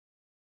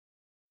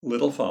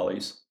Little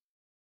Follies,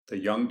 The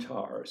Young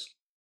Tars,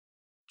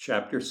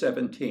 Chapter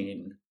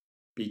 17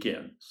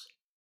 begins.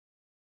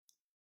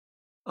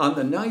 On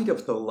the night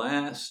of the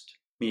last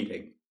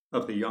meeting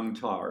of the Young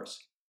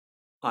Tars,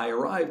 I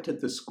arrived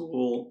at the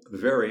school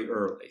very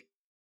early.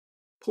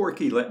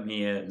 Porky let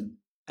me in,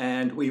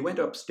 and we went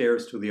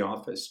upstairs to the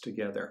office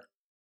together,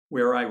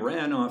 where I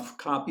ran off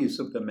copies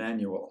of the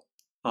manual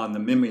on the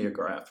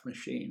mimeograph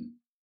machine.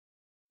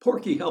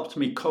 Porky helped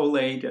me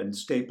collate and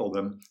staple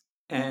them,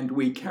 and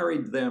we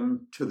carried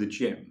them to the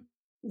gym,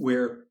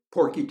 where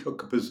Porky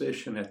took a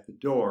position at the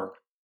door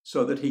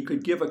so that he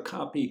could give a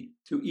copy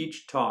to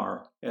each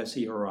tar as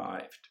he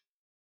arrived.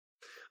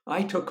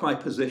 I took my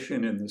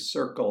position in the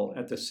circle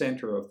at the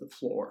center of the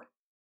floor.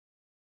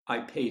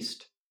 I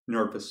paced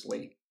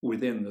nervously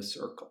within the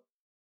circle,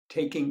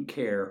 taking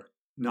care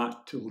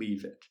not to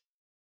leave it.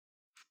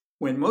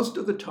 When most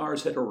of the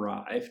tars had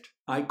arrived,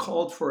 I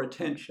called for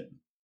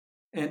attention,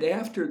 and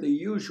after the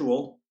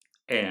usual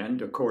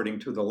and, according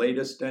to the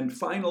latest and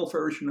final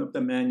version of the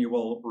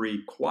manual,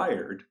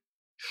 required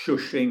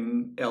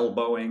shushing,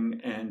 elbowing,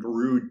 and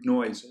rude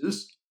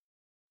noises,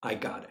 I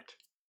got it.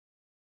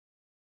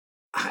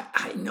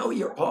 I know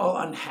you're all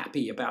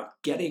unhappy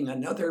about getting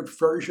another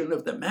version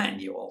of the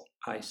manual,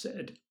 I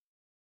said.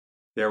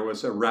 There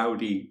was a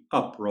rowdy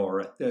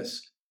uproar at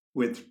this,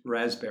 with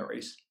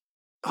raspberries.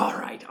 All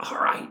right,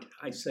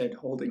 I said,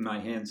 holding my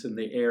hands in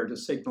the air to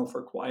signal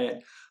for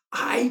quiet.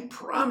 I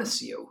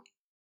promise you.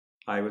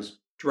 I was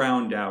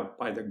drowned out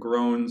by the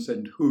groans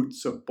and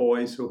hoots of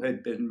boys who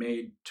had been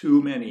made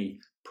too many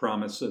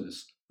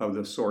promises of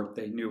the sort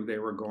they knew they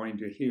were going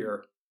to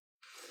hear.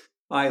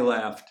 I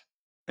laughed,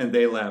 and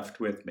they laughed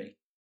with me.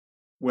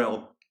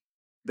 Well,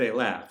 they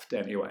laughed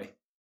anyway.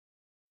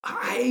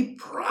 I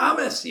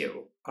promise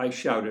you, I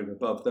shouted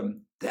above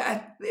them,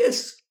 that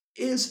this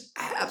is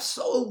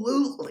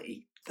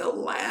absolutely the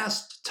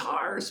last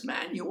TARS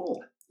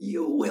manual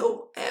you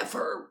will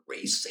ever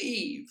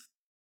receive.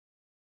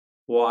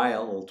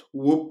 Wild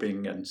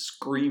whooping and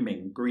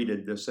screaming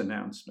greeted this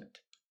announcement.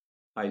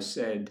 I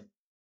said,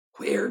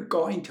 "We're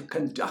going to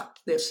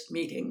conduct this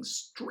meeting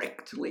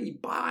strictly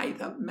by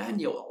the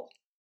manual."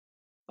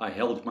 I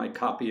held my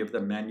copy of the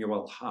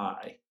manual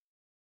high.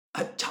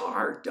 "A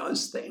tar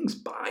does things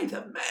by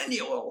the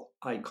manual,"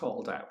 I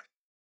called out.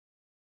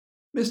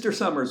 Mr.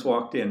 Summers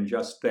walked in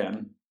just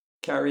then,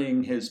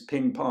 carrying his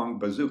ping-pong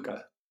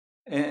bazooka,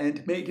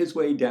 and made his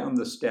way down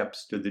the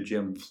steps to the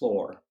gym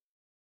floor.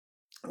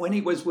 When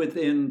he was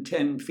within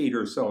 10 feet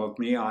or so of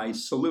me, I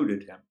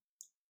saluted him.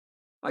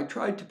 I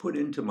tried to put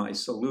into my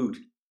salute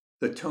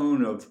the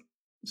tone of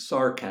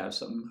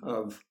sarcasm,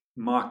 of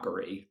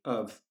mockery,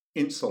 of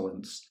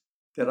insolence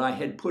that I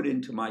had put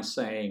into my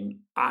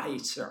saying, "Aye,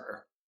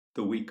 sir,"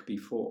 the week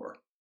before.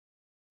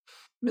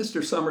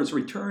 Mr. Summers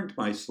returned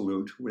my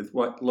salute with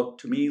what looked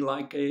to me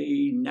like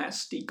a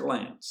nasty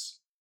glance,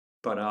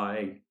 but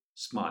I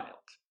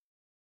smiled.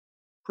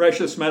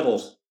 "Precious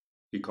metals,"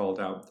 he called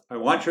out. "I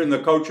want you in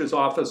the coach's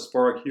office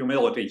for a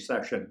humility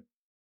session."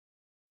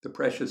 The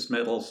precious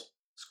metals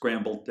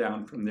scrambled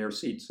down from their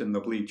seats in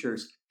the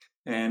bleachers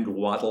and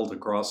waddled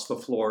across the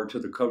floor to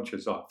the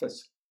coach's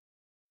office.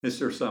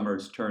 Mr.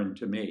 Summers turned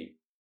to me.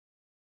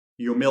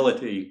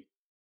 "Humility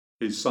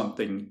is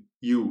something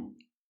you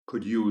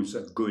could use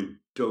a good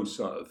dose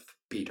of,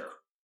 Peter,"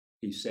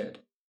 he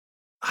said.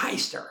 "Aye,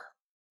 sir,"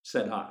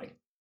 said I.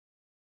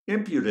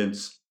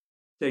 "Impudence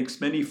takes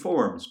many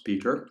forms,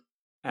 Peter,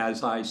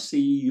 as I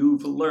see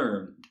you've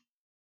learned.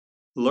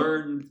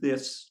 Learn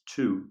this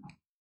too.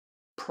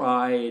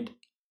 Pride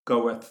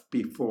goeth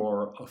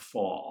before a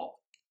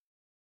fall."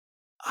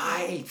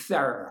 "Aye,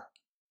 sir,"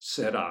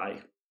 said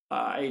I.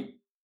 I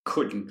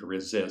couldn't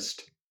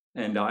resist,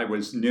 and I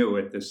was new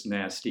at this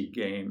nasty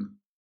game.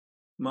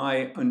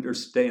 My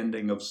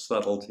understanding of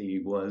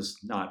subtlety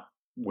was not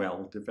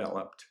well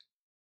developed.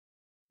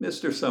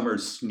 Mr.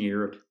 Summers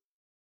sneered.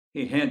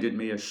 He handed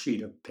me a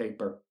sheet of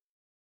paper.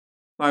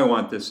 "I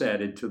want this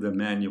added to the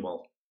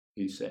manual,"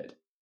 he said.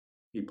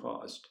 He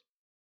paused.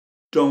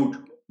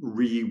 "Don't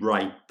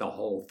rewrite the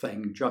whole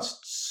thing,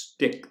 just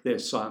stick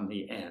this on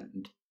the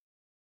end."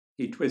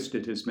 He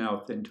twisted his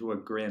mouth into a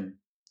grin.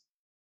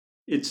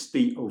 "It's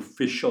the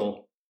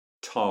official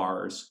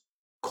TARS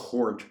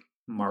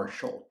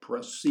court-martial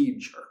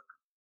procedure,"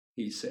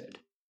 he said.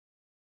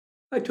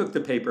 I took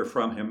the paper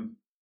from him,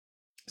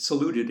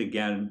 saluted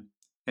again,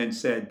 and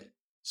said,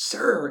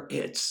 "Sir,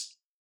 it's..."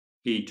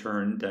 He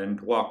turned and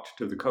walked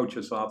to the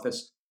coach's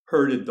office,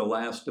 herded the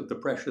last of the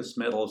precious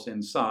metals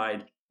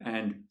inside,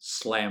 and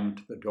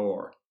slammed the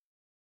door.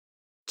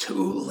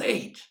 "Too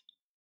late,"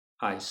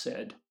 I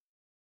said.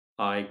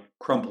 I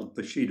crumpled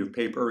the sheet of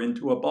paper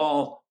into a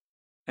ball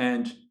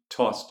and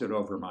tossed it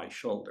over my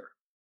shoulder.